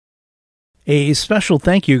A special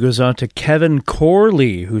thank you goes out to Kevin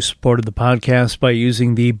Corley, who supported the podcast by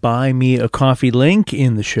using the Buy Me a Coffee link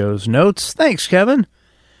in the show's notes. Thanks, Kevin.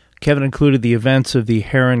 Kevin included the events of the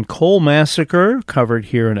Heron Coal Massacre, covered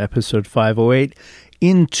here in episode 508,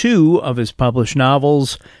 in 2 of his published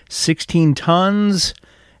novels, 16 Tons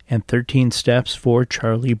and 13 Steps for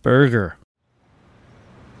Charlie Berger.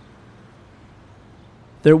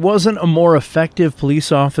 There wasn't a more effective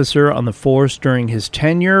police officer on the force during his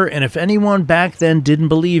tenure, and if anyone back then didn't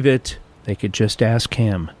believe it, they could just ask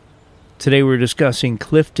him. Today we're discussing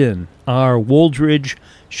Clifton R. Wooldridge,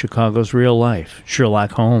 Chicago's real-life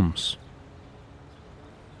Sherlock Holmes.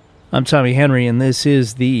 I'm Tommy Henry, and this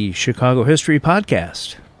is the Chicago History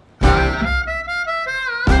Podcast.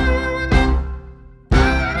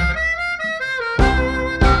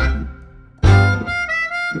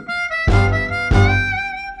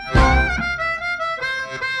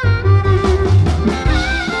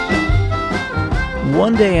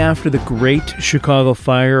 One day after the Great Chicago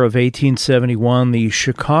Fire of 1871, the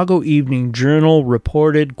Chicago Evening Journal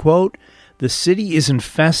reported, quote, "The city is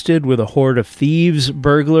infested with a horde of thieves,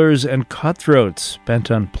 burglars, and cutthroats bent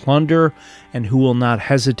on plunder and who will not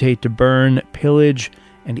hesitate to burn, pillage,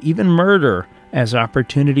 and even murder as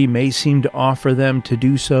opportunity may seem to offer them to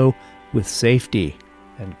do so with safety."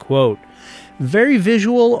 End quote. Very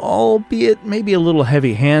visual, albeit maybe a little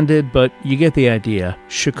heavy-handed, but you get the idea.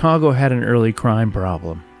 Chicago had an early crime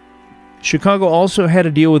problem. Chicago also had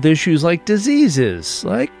to deal with issues like diseases,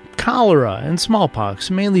 like cholera and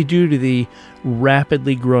smallpox, mainly due to the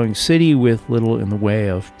rapidly growing city with little in the way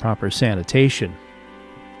of proper sanitation.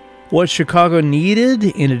 What Chicago needed,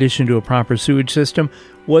 in addition to a proper sewage system,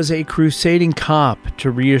 was a crusading cop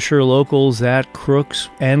to reassure locals that crooks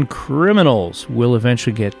and criminals will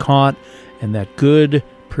eventually get caught and that good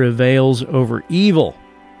prevails over evil.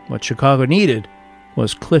 What Chicago needed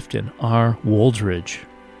was Clifton R. Wooldridge.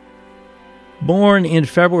 Born in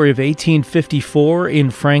February of 1854 in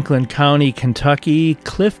Franklin County, Kentucky,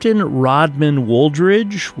 Clifton Rodman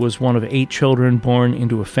Wooldridge was one of 8 children born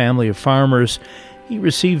into a family of farmers. He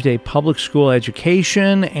received a public school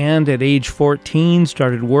education and at age 14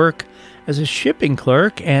 started work as a shipping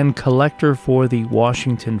clerk and collector for the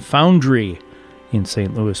Washington Foundry in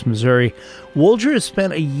St. Louis, Missouri. Wooldridge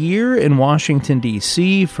spent a year in Washington,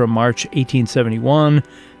 D.C. from March 1871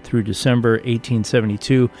 through December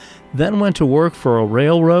 1872, then went to work for a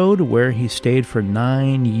railroad where he stayed for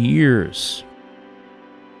 9 years.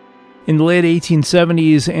 In the late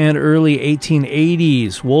 1870s and early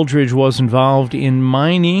 1880s, Wooldridge was involved in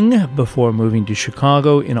mining before moving to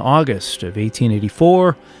Chicago in August of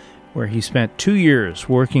 1884, where he spent 2 years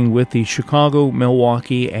working with the Chicago,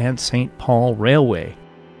 Milwaukee, and St. Paul Railway.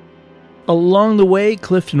 Along the way,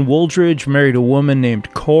 Clifton Wooldridge married a woman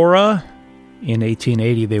named Cora. In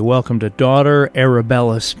 1880, they welcomed a daughter,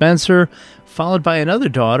 Arabella Spencer, followed by another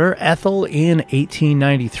daughter, Ethel, in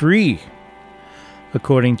 1893.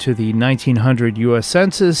 According to the 1900 U.S.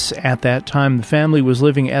 Census, at that time the family was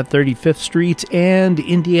living at 35th Street and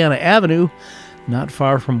Indiana Avenue, not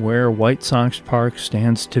far from where White Sox Park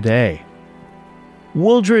stands today.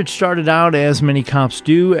 Wooldridge started out, as many cops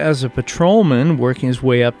do, as a patrolman, working his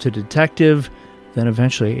way up to detective, then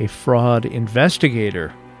eventually a fraud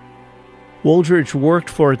investigator. Wooldridge worked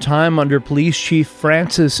for a time under Police Chief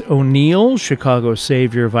Francis O'Neill, Chicago's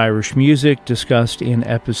savior of Irish music, discussed in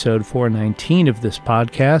episode 419 of this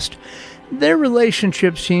podcast. Their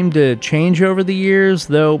relationship seemed to change over the years,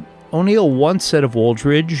 though O'Neill once said of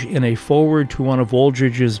Wooldridge in a foreword to one of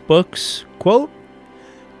Wooldridge's books, quote,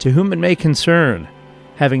 "To whom it may concern,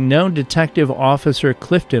 having known Detective Officer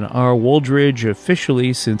Clifton R. Wooldridge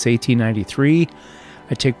officially since 1893,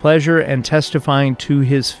 I take pleasure in testifying to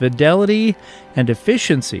his fidelity and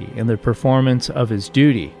efficiency in the performance of his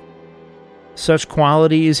duty. Such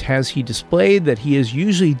qualities has he displayed that he is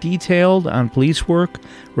usually detailed on police work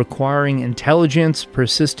requiring intelligence,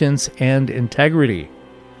 persistence, and integrity.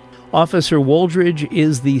 Officer Wooldridge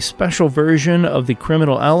is the special version of the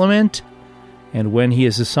criminal element, and when he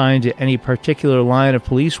is assigned to any particular line of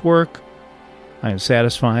police work, I am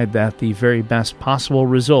satisfied that the very best possible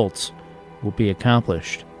results will be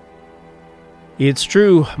accomplished." It's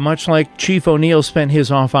true, much like Chief O'Neill spent his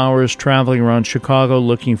off hours traveling around Chicago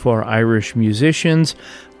looking for Irish musicians,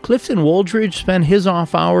 Clifton Wooldridge spent his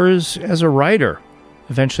off hours as a writer,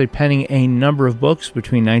 eventually penning a number of books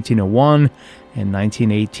between 1901 and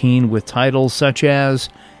 1918 with titles such as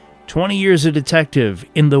 20 Years a Detective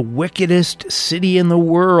in the Wickedest City in the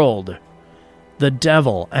World, The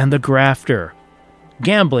Devil and the Grafter,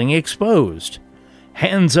 Gambling Exposed,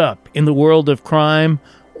 Hands Up in the World of Crime,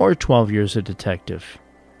 or 12 Years a Detective.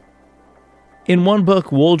 In one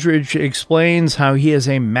book, Wooldridge explains how he is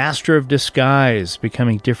a master of disguise,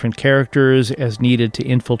 becoming different characters as needed to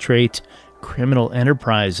infiltrate criminal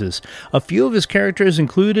enterprises. A few of his characters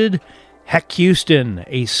included Heck Houston,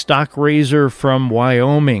 a stock raiser from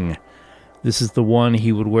Wyoming. This is the one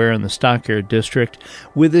he would wear in the Stockyard District.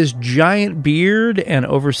 With his giant beard and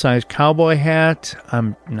oversized cowboy hat,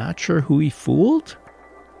 I'm not sure who he fooled.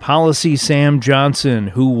 Policy Sam Johnson,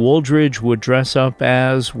 who Wooldridge would dress up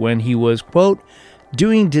as when he was, quote,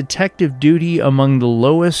 doing detective duty among the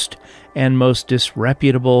lowest and most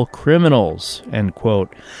disreputable criminals, end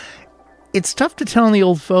quote. It's tough to tell in the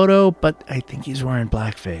old photo, but I think he's wearing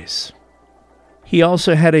blackface. He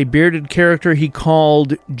also had a bearded character he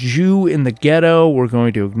called Jew in the Ghetto. We're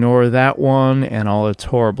going to ignore that one and all its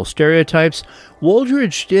horrible stereotypes.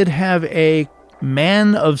 Wooldridge did have a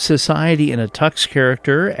man of society in a tux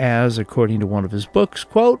character, as, according to one of his books,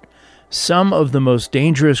 quote, some of the most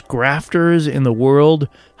dangerous grafters in the world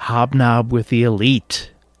hobnob with the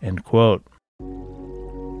elite, end quote.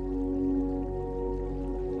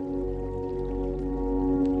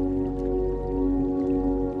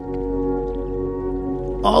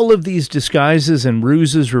 All of these disguises and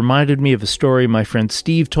ruses reminded me of a story my friend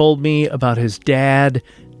Steve told me about his dad,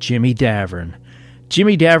 Jimmy Davern.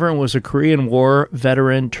 Jimmy Davern was a Korean War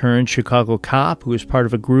veteran turned Chicago cop who was part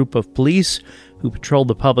of a group of police who patrolled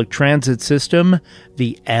the public transit system,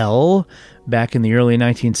 the L, back in the early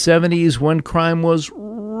 1970s when crime was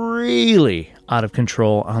really out of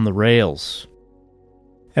control on the rails.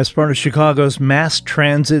 As part of Chicago's Mass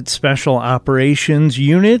Transit Special Operations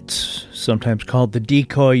Unit, sometimes called the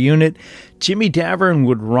Decoy Unit, Jimmy Davern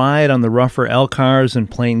would ride on the rougher L cars in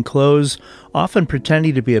plain clothes, often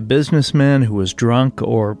pretending to be a businessman who was drunk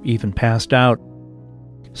or even passed out.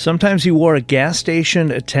 Sometimes he wore a gas station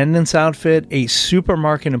attendant's outfit, a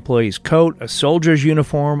supermarket employee's coat, a soldier's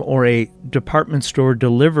uniform, or a department store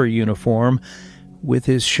delivery uniform. With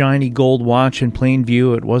his shiny gold watch in plain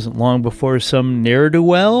view, it wasn't long before some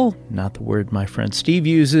ne'er-do-well, not the word my friend Steve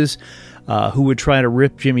uses, who would try to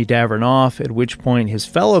rip Jimmy Davern off, at which point his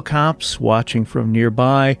fellow cops, watching from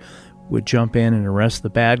nearby, would jump in and arrest the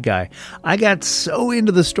bad guy. I got so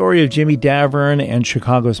into the story of Jimmy Davern and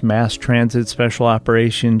Chicago's Mass Transit Special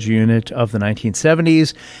Operations Unit of the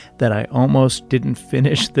 1970s that I almost didn't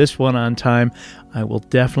finish this one on time. I will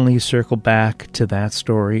definitely circle back to that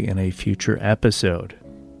story in a future episode.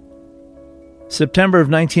 September of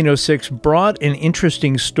 1906 brought an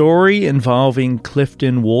interesting story involving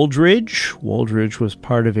Clifton Wooldridge. Wooldridge was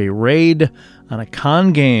part of a raid on a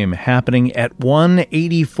con game happening at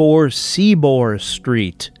 184 Seabour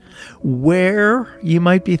Street. Where, you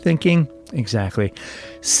might be thinking? Exactly.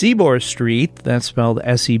 Seabour Street, that's spelled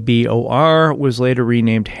S-E-B-O-R, was later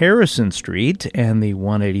renamed Harrison Street, and the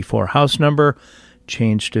 184 house number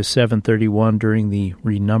changed to 731 during the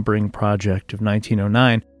renumbering project of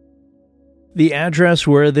 1909. The address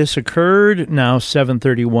where this occurred, now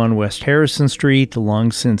 731 West Harrison Street,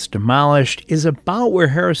 long since demolished, is about where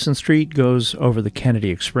Harrison Street goes over the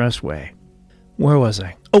Kennedy Expressway. Where was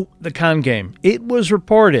I? Oh, the con game. It was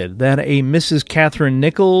reported that a Mrs. Catherine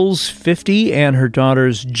Nichols, 50, and her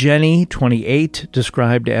daughters Jenny, 28,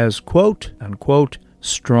 described as, quote, unquote,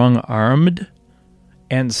 strong-armed,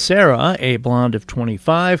 and Sarah, a blonde of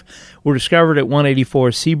 25, were discovered at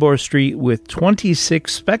 184 Seabour Street with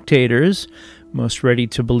 26 spectators, most ready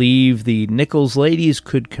to believe the Nichols ladies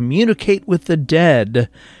could communicate with the dead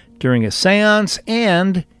during a seance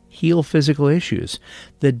and heal physical issues.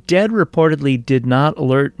 The dead reportedly did not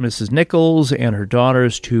alert Mrs. Nichols and her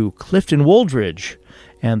daughters to Clifton Wooldridge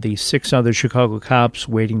and the 6 other Chicago cops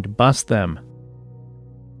waiting to bust them.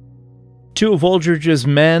 2 of Wooldridge's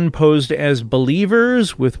men posed as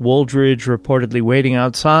believers, with Wooldridge reportedly waiting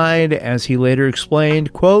outside, as he later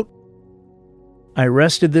explained, quote, I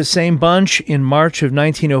arrested this same bunch in March of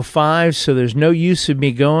 1905, so there's no use of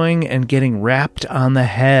me going and getting rapped on the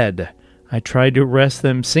head. I tried to arrest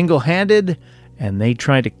them single-handed, and they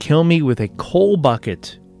tried to kill me with a coal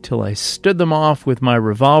bucket, till I stood them off with my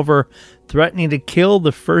revolver, threatening to kill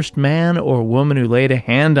the first man or woman who laid a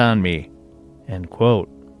hand on me, end quote.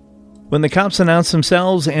 When the cops announced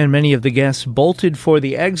themselves and many of the guests bolted for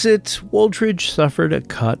the exit, Wooldridge suffered a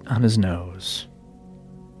cut on his nose.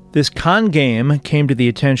 This con game came to the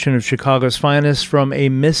attention of Chicago's finest from a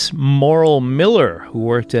Miss Morrill Miller, who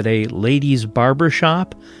worked at a ladies' barber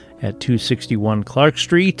shop at 261 Clark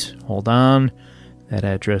Street. Hold on. That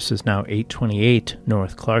address is now 828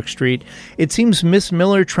 North Clark Street. It seems Miss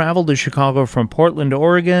Miller traveled to Chicago from Portland,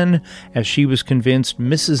 Oregon, as she was convinced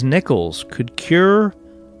Mrs. Nichols could cure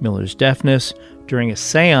Miller's deafness during a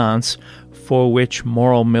seance for which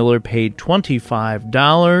Morrill Miller paid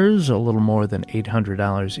 $25, a little more than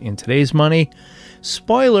 $800 in today's money.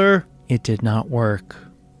 Spoiler, it did not work.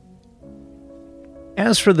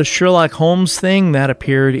 As for the Sherlock Holmes thing, that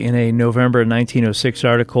appeared in a November 1906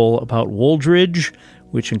 article about Wooldridge,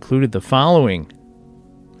 which included the following.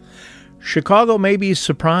 Chicago may be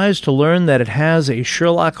surprised to learn that it has a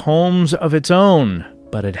Sherlock Holmes of its own,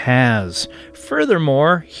 but it has.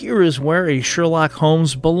 Furthermore, here is where a Sherlock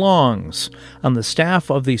Holmes belongs, on the staff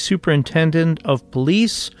of the Superintendent of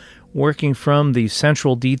Police, working from the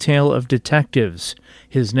Central Detail of Detectives.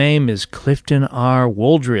 His name is Clifton R.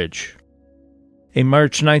 Wooldridge. A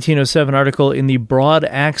March 1907 article in the Broad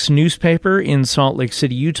Axe newspaper in Salt Lake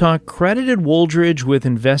City, Utah, credited Wooldridge with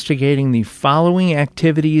investigating the following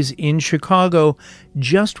activities in Chicago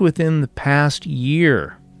just within the past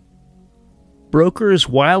year. Brokers,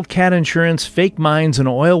 wildcat insurance, fake mines and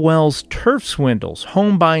oil wells, turf swindles,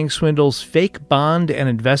 home buying swindles, fake bond and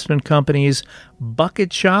investment companies,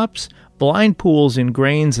 bucket shops, blind pools in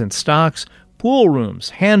grains and stocks, pool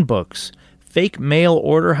rooms, handbooks, fake mail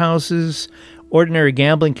order houses, ordinary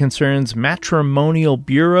gambling concerns, matrimonial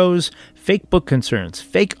bureaus, fake book concerns,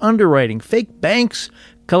 fake underwriting, fake banks,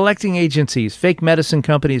 collecting agencies, fake medicine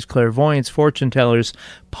companies, clairvoyants, fortune tellers,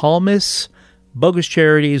 palmists, bogus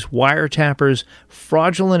charities, wiretappers,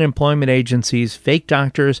 fraudulent employment agencies, fake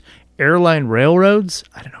doctors, airline railroads,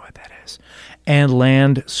 I don't know what that is, and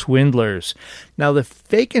land swindlers. Now, the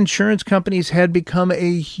fake insurance companies had become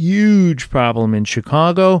a huge problem in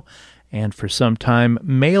Chicago, and for some time,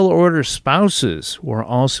 mail-order spouses were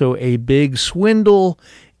also a big swindle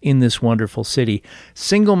in this wonderful city.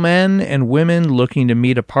 Single men and women looking to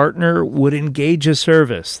meet a partner would engage a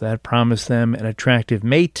service that promised them an attractive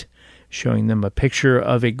mate, showing them a picture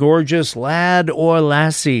of a gorgeous lad or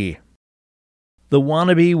lassie. The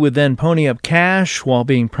wannabe would then pony up cash while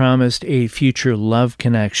being promised a future love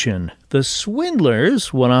connection. The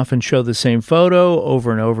swindlers would often show the same photo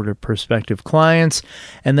over and over to prospective clients,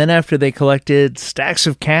 and then after they collected stacks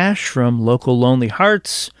of cash from local lonely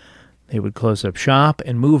hearts, they would close up shop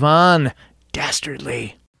and move on,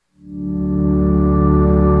 dastardly.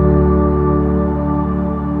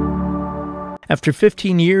 After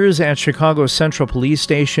 15 years at Chicago's Central Police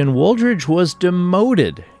Station, Wooldridge was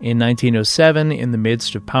demoted in 1907 in the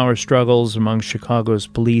midst of power struggles among Chicago's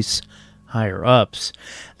police higher-ups.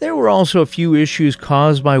 There were also a few issues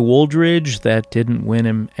caused by Wooldridge that didn't win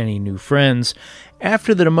him any new friends.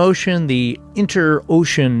 After the demotion, the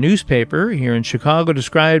Inter-Ocean newspaper here in Chicago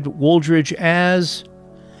described Wooldridge as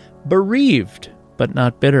bereaved but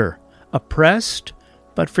not bitter, oppressed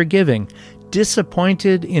but forgiving,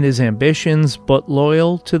 disappointed in his ambitions, but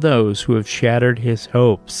loyal to those who have shattered his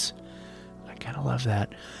hopes. I kind of love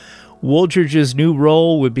that. Wooldridge's new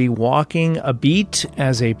role would be walking a beat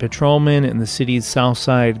as a patrolman in the city's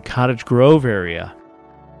Southside Cottage Grove area.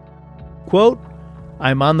 Quote,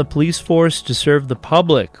 "I'm on the police force to serve the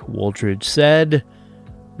public," Wooldridge said.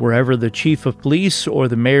 "Wherever the chief of police or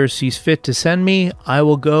the mayor sees fit to send me, I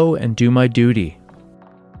will go and do my duty."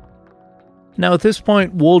 Now, at this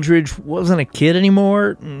point, Wooldridge wasn't a kid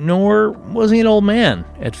anymore, nor was he an old man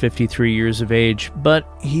at 53 years of age, but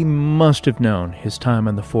he must have known his time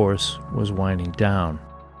on the force was winding down.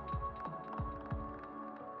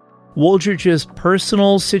 Wooldridge's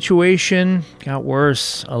personal situation got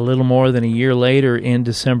worse a little more than a year later in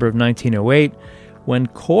December of 1908, when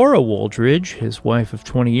Cora Wooldridge, his wife of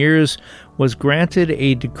 20 years, was granted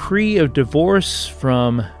a decree of divorce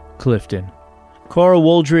from Clifton. Cora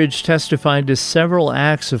Wooldridge testified to several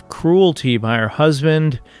acts of cruelty by her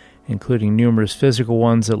husband, including numerous physical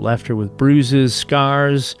ones that left her with bruises,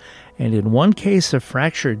 scars, and in one case a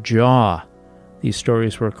fractured jaw. These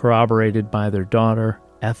stories were corroborated by their daughter,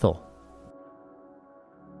 Ethel.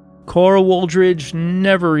 Cora Wooldridge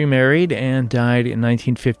never remarried and died in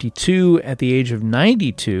 1952 at the age of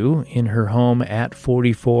 92 in her home at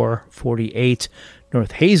 4448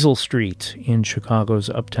 North Hazel Street in Chicago's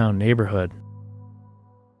Uptown neighborhood.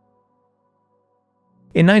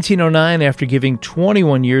 In 1909, after giving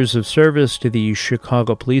 21 years of service to the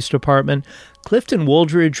Chicago Police Department, Clifton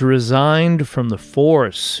Wooldridge resigned from the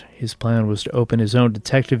force. His plan was to open his own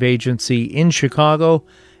detective agency in Chicago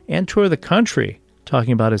and tour the country,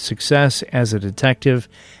 talking about his success as a detective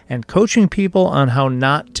and coaching people on how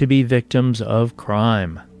not to be victims of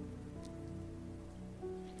crime.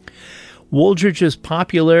 Wooldridge's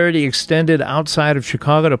popularity extended outside of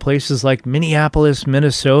Chicago to places like Minneapolis,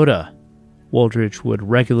 Minnesota. Wooldridge would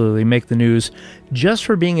regularly make the news just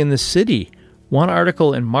for being in the city. One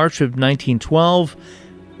article in March of 1912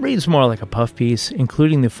 reads more like a puff piece,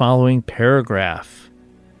 including the following paragraph.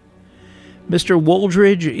 Mr.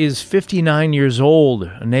 Wooldridge is 59 years old,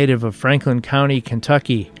 a native of Franklin County,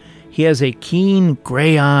 Kentucky. He has a keen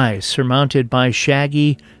gray eye surmounted by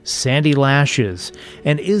shaggy, sandy lashes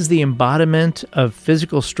and is the embodiment of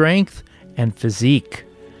physical strength and physique.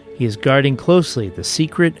 He is guarding closely the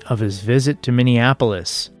secret of his visit to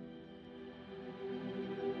Minneapolis.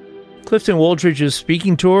 Clifton Wooldridge's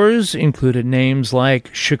speaking tours included names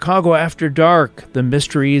like Chicago After Dark, The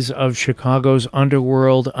Mysteries of Chicago's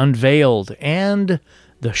Underworld Unveiled, and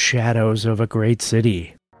The Shadows of a Great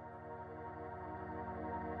City.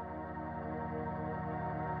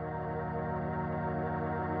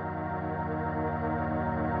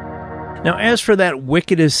 Now, as for that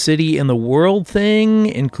wickedest city in the world thing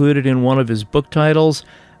included in one of his book titles,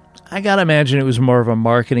 I gotta imagine it was more of a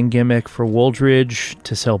marketing gimmick for Wooldridge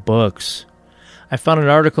to sell books. I found an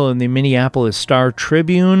article in the Minneapolis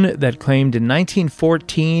Star-Tribune that claimed in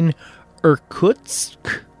 1914,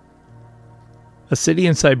 Irkutsk, a city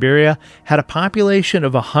in Siberia, had a population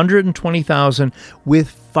of 120,000 with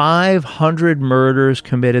 500 murders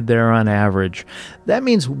committed there on average. That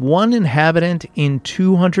means one inhabitant in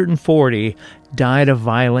 240 died a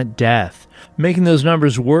violent death. Making those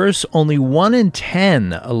numbers worse, only 1 in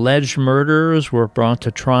 10 alleged murderers were brought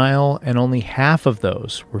to trial, and only half of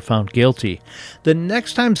those were found guilty. The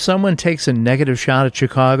next time someone takes a negative shot at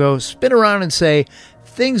Chicago, spin around and say,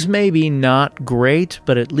 things may be not great,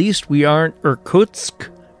 but at least we aren't Irkutsk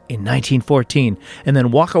in 1914, and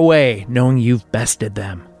then walk away knowing you've bested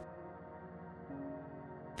them.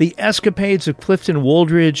 The escapades of Clifton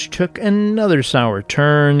Wooldridge took another sour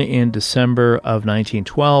turn in December of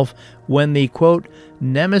 1912 when the, quote,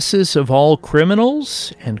 nemesis of all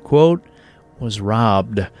criminals, end quote, was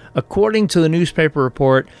robbed. According to the newspaper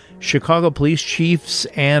report, Chicago police chiefs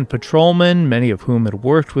and patrolmen, many of whom had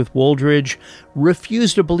worked with Wooldridge,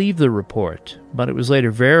 refused to believe the report, but it was later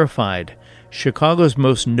verified. Chicago's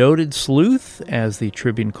most noted sleuth, as the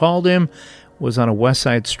Tribune called him, was on a West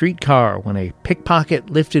Side streetcar when a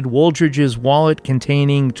pickpocket lifted Wooldridge's wallet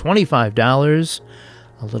containing $25,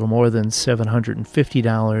 a little more than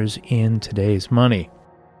 $750 in today's money.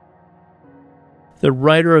 The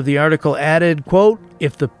writer of the article added, quote,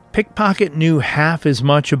 if the pickpocket knew half as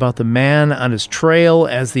much about the man on his trail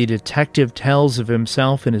as the detective tells of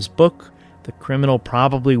himself in his book, the criminal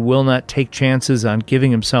probably will not take chances on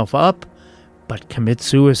giving himself up, but commit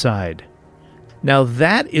suicide. Now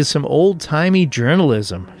that is some old-timey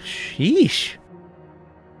journalism. Sheesh.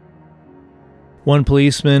 One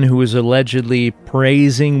policeman who was allegedly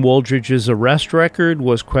praising Wooldridge's arrest record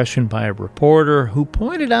was questioned by a reporter who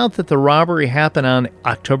pointed out that the robbery happened on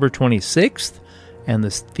October 26th, and the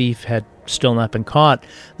thief had still not been caught.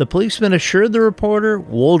 The policeman assured the reporter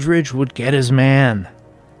Wooldridge would get his man.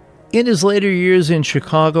 In his later years in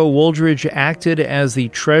Chicago, Wooldridge acted as the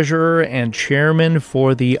treasurer and chairman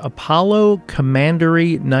for the Apollo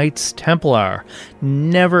Commandery Knights Templar.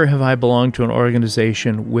 Never have I belonged to an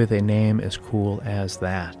organization with a name as cool as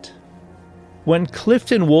that. When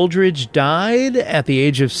Clifton Wooldridge died at the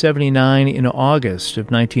age of 79 in August of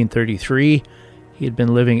 1933, he had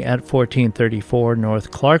been living at 1434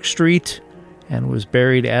 North Clark Street and was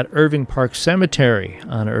buried at Irving Park Cemetery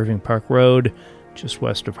on Irving Park Road, just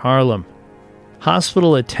west of Harlem.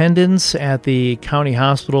 Hospital attendants at the county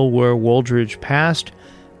hospital where Wooldridge passed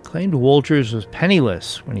claimed Wooldridge was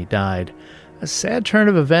penniless when he died. A sad turn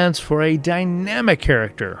of events for a dynamic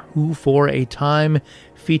character who, for a time,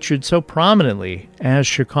 featured so prominently as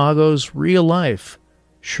Chicago's real-life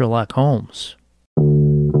Sherlock Holmes.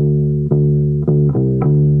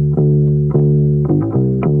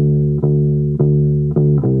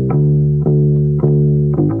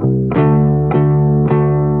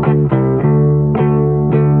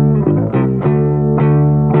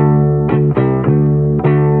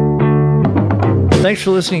 Thanks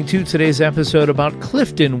for listening to today's episode about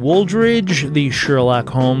Clifton Wooldridge, the Sherlock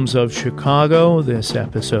Holmes of Chicago. This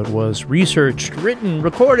episode was researched, written,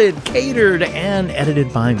 recorded, catered, and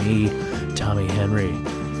edited by me, Tommy Henry.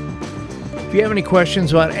 If you have any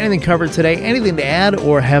questions about anything covered today, anything to add,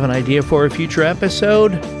 or have an idea for a future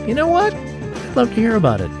episode, you know what? I'd love to hear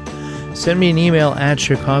about it. Send me an email at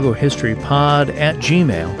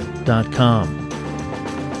chicagohistorypod@gmail.com.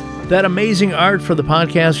 That amazing art for the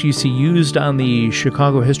podcast you see used on the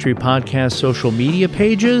Chicago History Podcast social media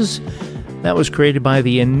pages, that was created by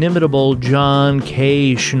the inimitable John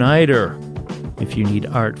K. Schneider. If you need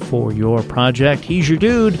art for your project, he's your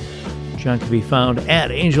dude. John can be found at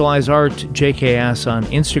Angel Eyes Art JKS on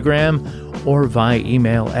Instagram or via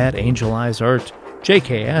email at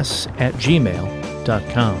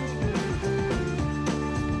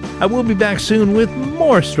angeleyesartjks@gmail.com. I will be back soon with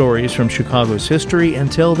more stories from Chicago's history.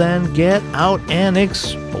 Until then, get out and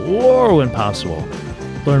explore when possible.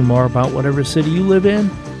 Learn more about whatever city you live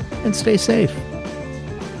in, and stay safe.